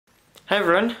Hi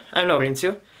everyone, I'm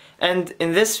Laurencio, and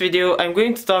in this video I'm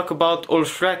going to talk about all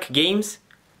Shrek games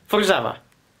for Java.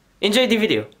 Enjoy the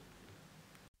video!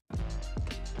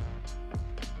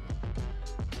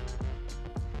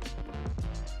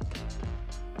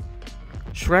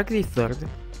 Shrek the Third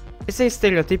is a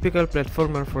stereotypical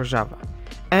platformer for Java,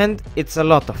 and it's a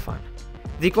lot of fun.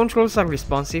 The controls are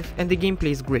responsive and the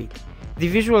gameplay is great.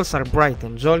 The visuals are bright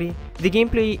and jolly, the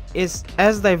gameplay is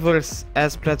as diverse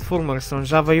as platformers on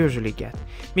Java usually get,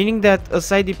 meaning that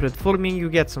aside the platforming you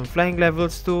get some flying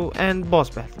levels too and boss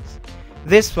battles.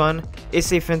 This one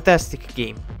is a fantastic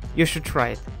game, you should try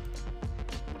it.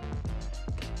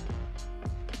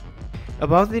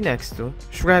 About the next two,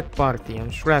 Shrek Party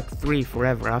and Shrek 3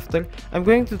 Forever After, I'm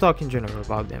going to talk in general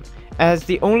about them, as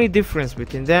the only difference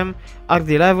between them are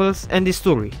the levels and the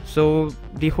story, so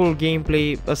the whole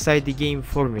gameplay aside the game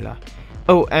formula.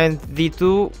 Oh, and the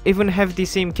two even have the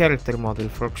same character model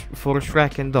for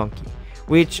Shrek and Donkey,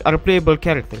 which are playable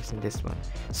characters in this one.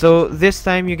 So this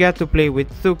time you get to play with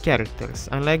two characters,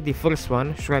 unlike the first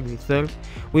one, Shrek the Third,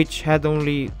 which had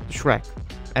only Shrek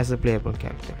as a playable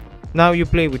character. Now you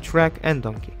play with Shrek and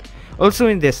Donkey. Also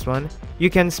in this one, you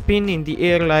can spin in the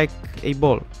air like a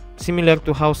ball, similar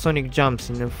to how Sonic jumps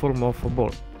in the form of a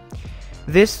ball.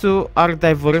 These two are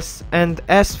diverse and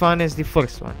as fun as the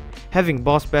first one, having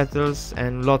boss battles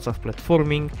and lots of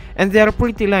platforming, and they are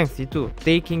pretty lengthy too,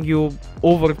 taking you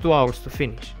over 2 hours to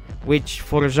finish, which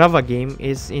for a Java game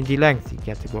is in the lengthy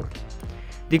category.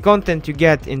 The content you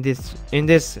get in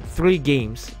these three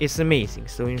games is amazing,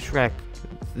 so in Shrek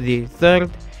the Third,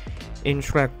 in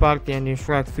Shrek Party and in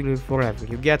Shrek 3 Forever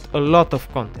you get a lot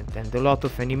of content and a lot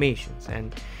of animations,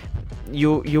 and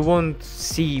you won't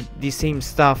see the same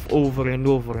stuff over and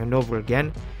over and over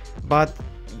again, but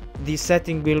the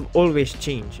setting will always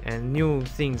change and new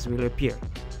things will appear.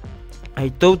 I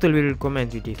totally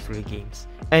recommend you these three games,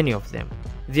 any of them.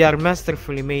 They are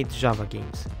masterfully made Java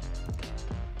games.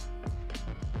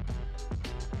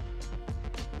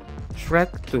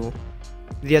 Shrek 2,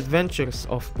 The Adventures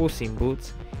of Puss in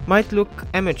Boots, might look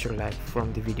amateur-like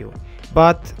from the video,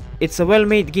 but it's a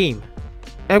well-made game.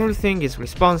 Everything is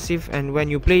responsive, and when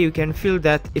you play you can feel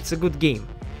that it's a good game.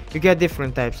 You get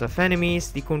different types of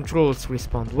enemies, the controls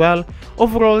respond well,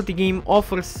 overall the game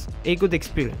offers a good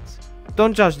experience.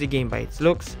 Don't judge the game by its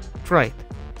looks, try it.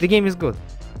 The game is good.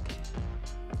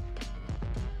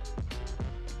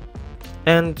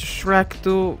 And Shrek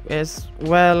 2 is,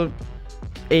 well,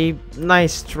 a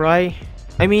nice try.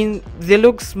 I mean, the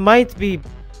looks might be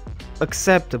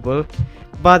acceptable,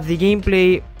 but the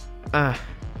gameplay,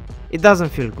 it doesn't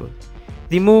feel good.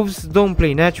 The moves don't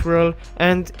play natural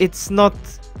and it's not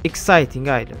exciting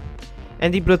either.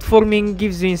 And the platforming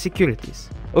gives you insecurities.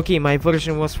 Okay, my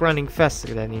version was running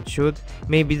faster than it should,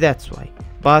 maybe that's why.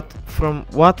 But from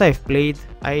what I've played,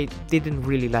 I didn't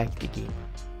really like the game.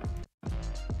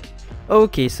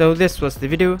 Okay, so this was the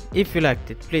video. If you liked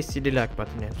it, please hit the like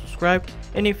button and subscribe.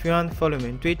 And if you want, follow me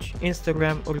on Twitch,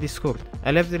 Instagram or Discord.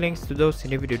 I left the links to those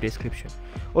in the video description.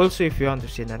 Also, if you want to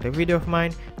see another video of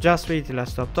mine, just wait till I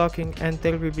stop talking and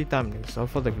there will be thumbnails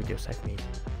of other videos I've made.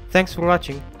 Thanks for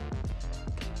watching.